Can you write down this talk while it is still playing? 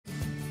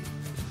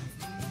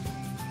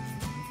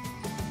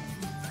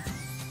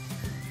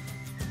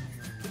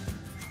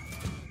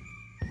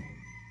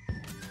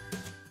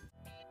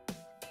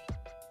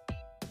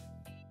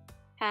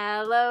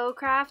Hello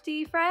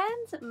crafty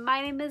friends,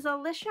 my name is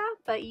Alicia,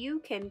 but you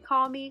can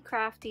call me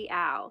Crafty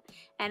Al,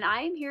 and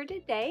I am here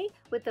today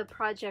with a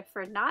project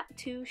for Not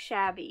Too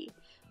Shabby.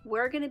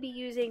 We're going to be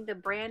using the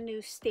brand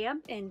new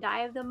stamp and die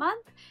of the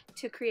month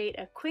to create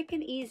a quick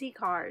and easy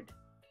card.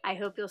 I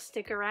hope you'll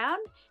stick around,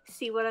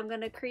 see what I'm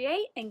going to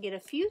create, and get a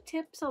few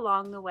tips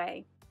along the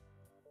way.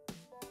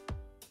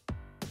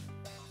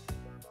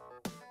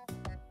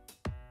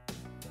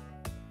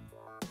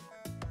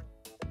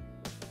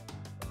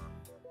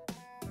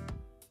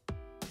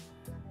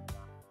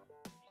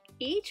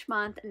 Each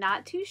month,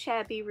 Not Too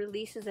Shabby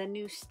releases a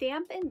new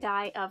stamp and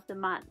die of the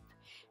month.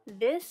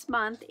 This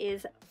month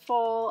is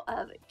full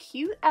of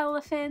cute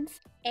elephants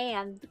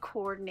and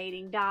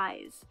coordinating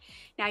dies.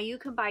 Now you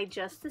can buy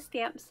just the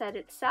stamp set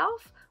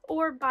itself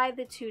or buy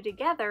the two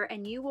together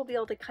and you will be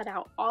able to cut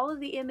out all of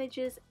the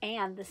images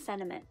and the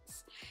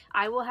sentiments.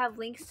 I will have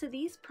links to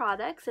these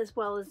products as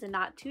well as the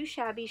Not Too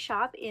Shabby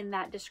shop in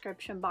that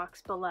description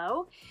box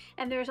below.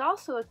 And there's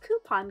also a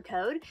coupon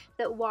code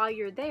that while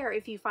you're there,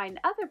 if you find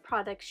other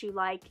products you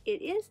like,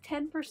 it is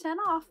 10%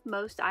 off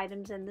most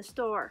items in the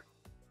store.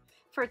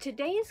 For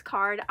today's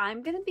card,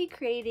 I'm going to be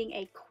creating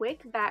a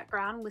quick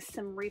background with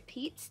some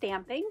repeat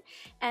stamping,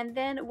 and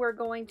then we're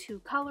going to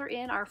color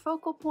in our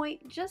focal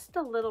point just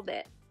a little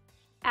bit.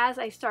 As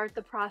I start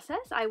the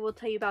process, I will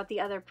tell you about the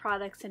other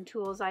products and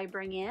tools I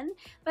bring in,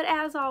 but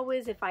as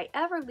always, if I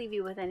ever leave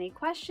you with any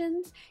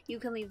questions, you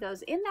can leave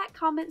those in that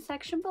comment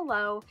section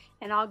below,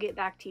 and I'll get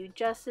back to you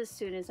just as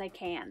soon as I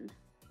can.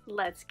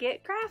 Let's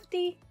get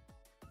crafty!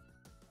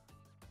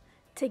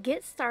 To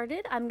get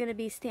started, I'm going to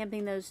be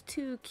stamping those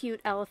two cute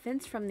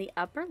elephants from the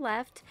upper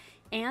left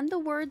and the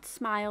word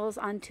smiles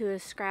onto a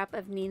scrap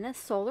of Nina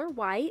Solar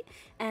White,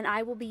 and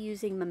I will be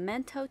using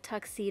Memento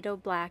Tuxedo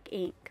Black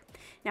ink.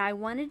 Now I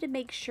wanted to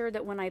make sure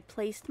that when I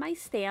placed my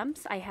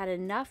stamps I had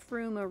enough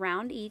room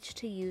around each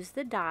to use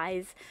the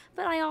dies,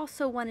 but I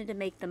also wanted to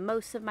make the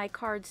most of my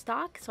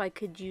cardstock so I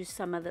could use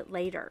some of it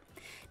later.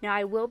 Now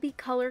I will be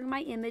coloring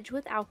my image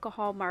with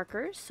alcohol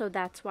markers, so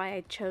that's why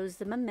I chose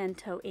the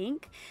Memento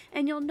ink,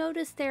 and you'll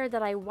notice there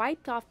that I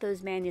wiped off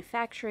those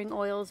manufacturing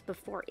oils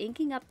before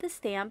inking up the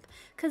stamp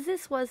because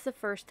this was the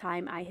first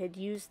time I had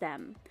used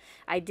them.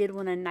 I did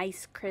want a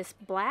nice crisp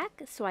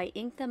black, so I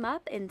inked them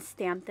up and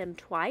stamped them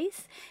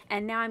twice,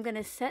 and now I'm going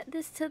to set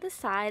this to the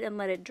side and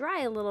let it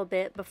dry a little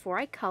bit before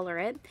I color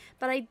it,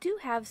 but I do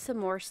have some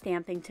more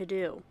stamping to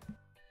do.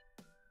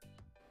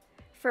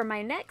 For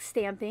my next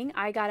stamping,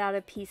 I got out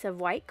a piece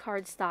of white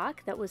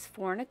cardstock that was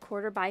 4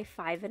 1/4 by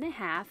 5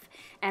 1/2,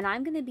 and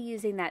I'm going to be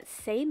using that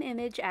same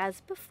image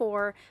as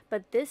before,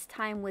 but this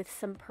time with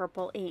some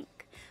purple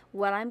ink.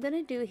 What I'm going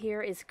to do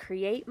here is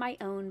create my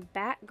own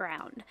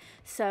background.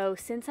 So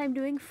since I'm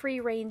doing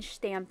free range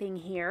stamping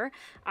here,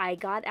 I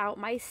got out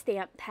my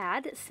stamp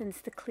pad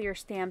since the clear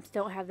stamps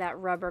don't have that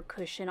rubber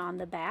cushion on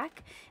the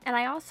back. And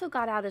I also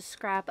got out a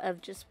scrap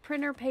of just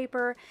printer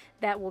paper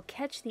that will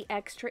catch the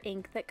extra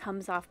ink that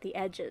comes off the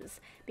edges.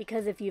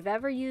 Because if you've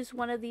ever used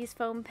one of these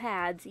foam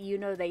pads, you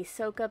know they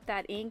soak up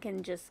that ink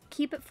and just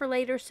keep it for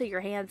later so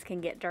your hands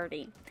can get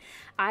dirty.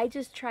 I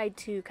just tried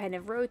to kind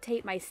of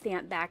rotate my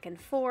stamp back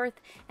and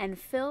forth and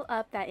fill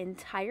up that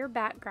entire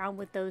background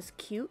with those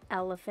cute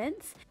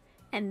elephants,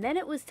 and then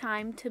it was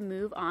time to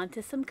move on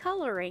to some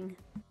coloring.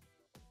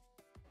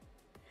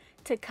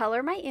 To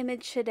color my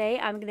image today,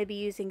 I'm going to be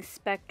using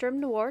Spectrum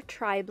Noir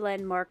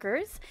Tri-Blend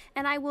markers,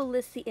 and I will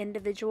list the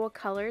individual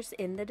colors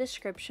in the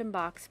description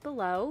box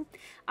below.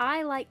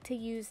 I like to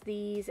use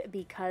these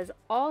because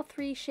all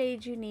 3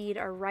 shades you need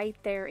are right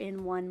there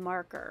in one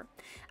marker.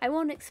 I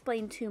won't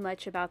explain too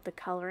much about the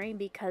coloring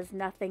because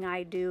nothing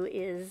I do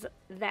is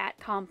that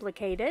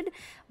complicated,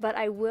 but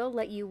I will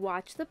let you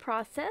watch the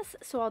process,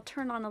 so I'll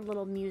turn on a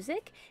little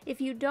music.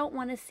 If you don't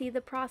want to see the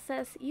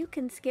process, you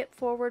can skip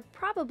forward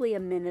probably a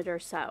minute or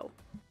so.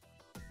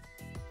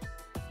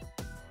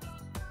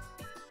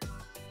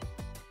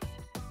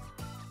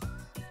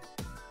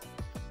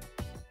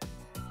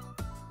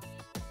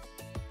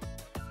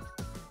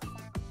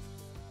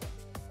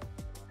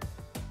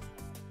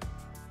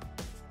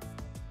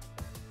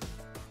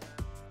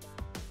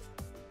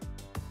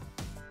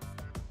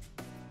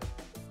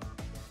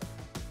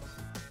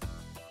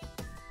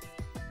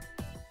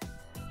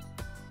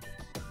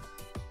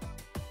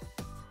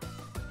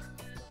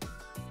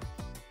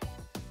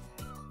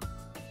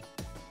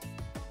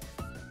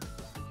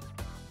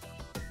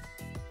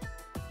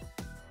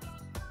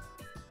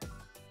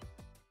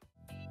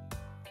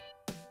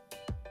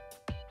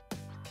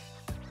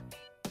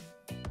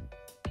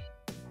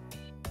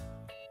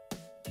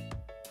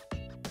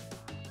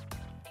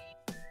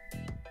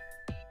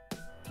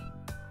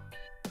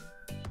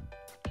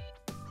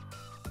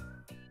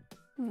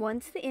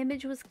 Once the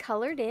image was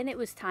colored in, it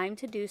was time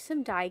to do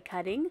some die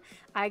cutting.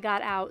 I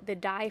got out the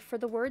die for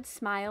the word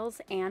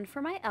smiles and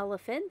for my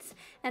elephants,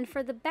 and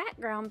for the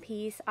background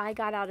piece, I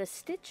got out a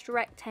stitched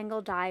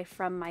rectangle die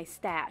from my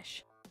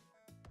stash.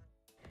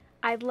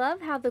 I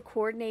love how the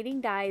coordinating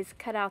dies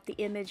cut out the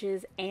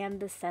images and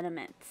the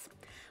sentiments.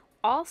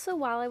 Also,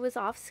 while I was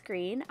off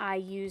screen, I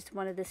used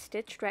one of the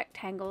stitched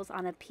rectangles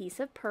on a piece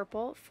of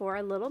purple for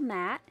a little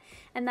mat,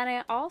 and then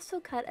I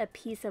also cut a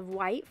piece of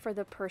white for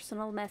the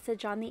personal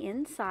message on the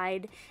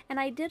inside,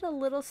 and I did a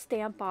little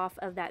stamp off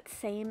of that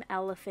same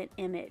elephant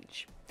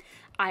image.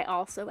 I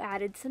also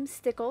added some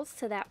stickles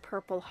to that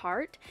purple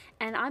heart,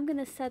 and I'm going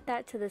to set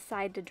that to the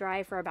side to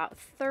dry for about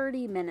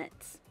 30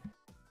 minutes.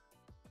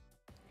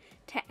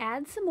 To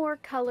add some more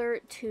color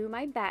to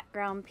my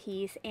background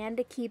piece and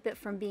to keep it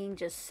from being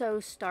just so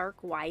stark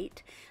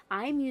white,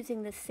 I'm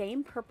using the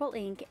same purple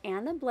ink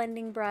and a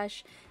blending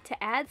brush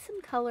to add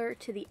some color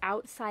to the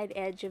outside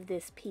edge of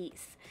this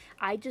piece.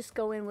 I just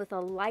go in with a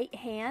light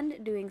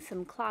hand doing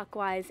some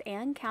clockwise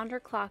and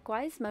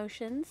counterclockwise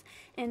motions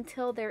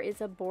until there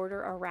is a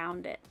border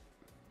around it.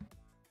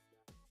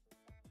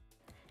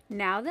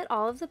 Now that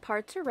all of the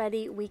parts are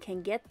ready, we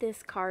can get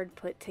this card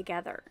put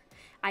together.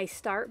 I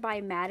start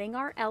by matting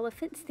our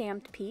elephant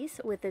stamped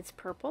piece with its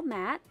purple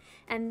mat,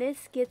 and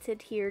this gets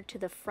adhered to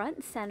the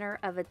front center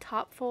of a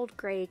top fold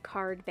gray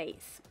card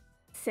base.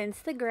 Since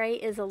the gray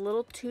is a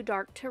little too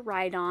dark to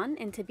write on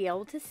and to be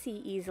able to see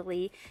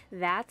easily,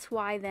 that's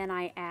why then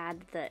I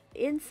add the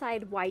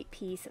inside white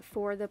piece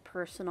for the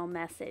personal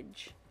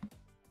message.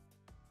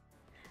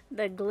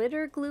 The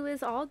glitter glue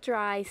is all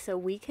dry, so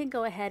we can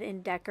go ahead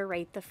and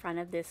decorate the front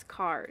of this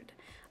card.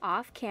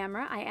 Off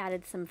camera, I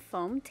added some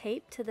foam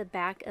tape to the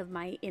back of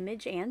my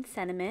image and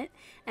sentiment,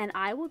 and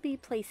I will be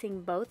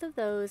placing both of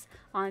those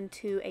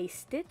onto a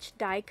stitch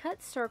die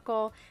cut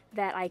circle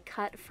that I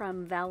cut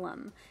from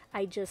vellum.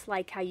 I just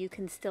like how you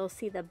can still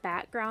see the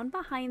background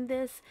behind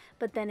this,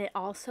 but then it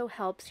also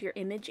helps your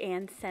image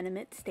and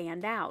sentiment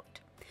stand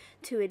out.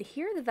 To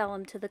adhere the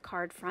vellum to the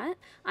card front,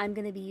 I'm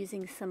going to be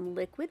using some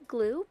liquid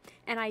glue,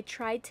 and I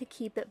tried to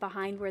keep it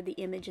behind where the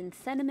image and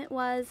sentiment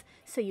was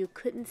so you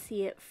couldn't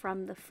see it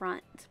from the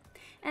front.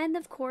 And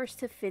of course,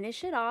 to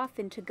finish it off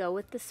and to go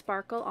with the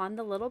sparkle on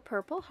the little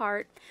purple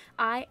heart,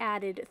 I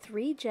added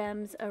 3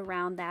 gems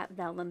around that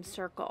vellum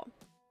circle.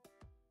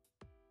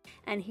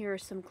 And here are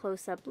some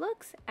close-up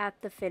looks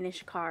at the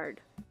finished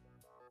card.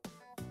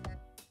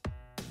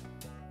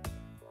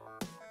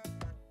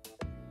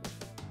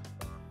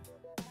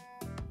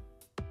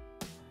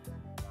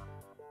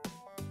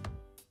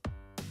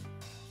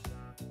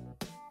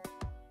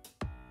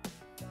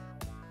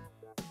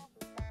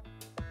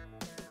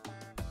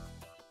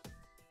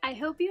 I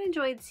hope you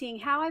enjoyed seeing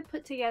how I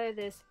put together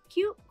this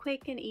cute,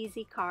 quick, and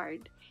easy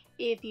card.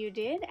 If you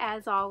did,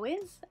 as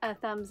always, a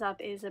thumbs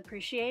up is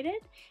appreciated.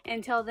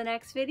 Until the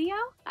next video,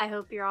 I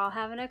hope you're all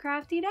having a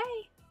crafty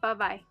day.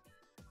 Bye-bye.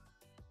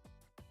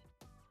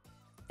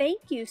 Thank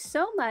you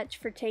so much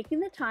for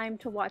taking the time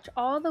to watch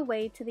all the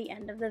way to the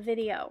end of the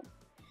video.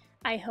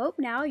 I hope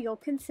now you'll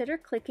consider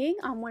clicking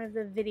on one of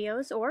the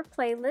videos or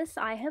playlists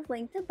I have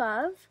linked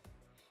above.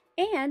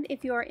 And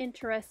if you are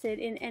interested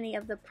in any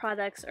of the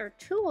products or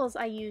tools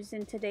I used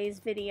in today's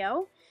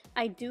video,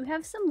 I do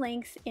have some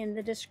links in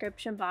the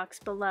description box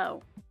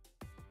below.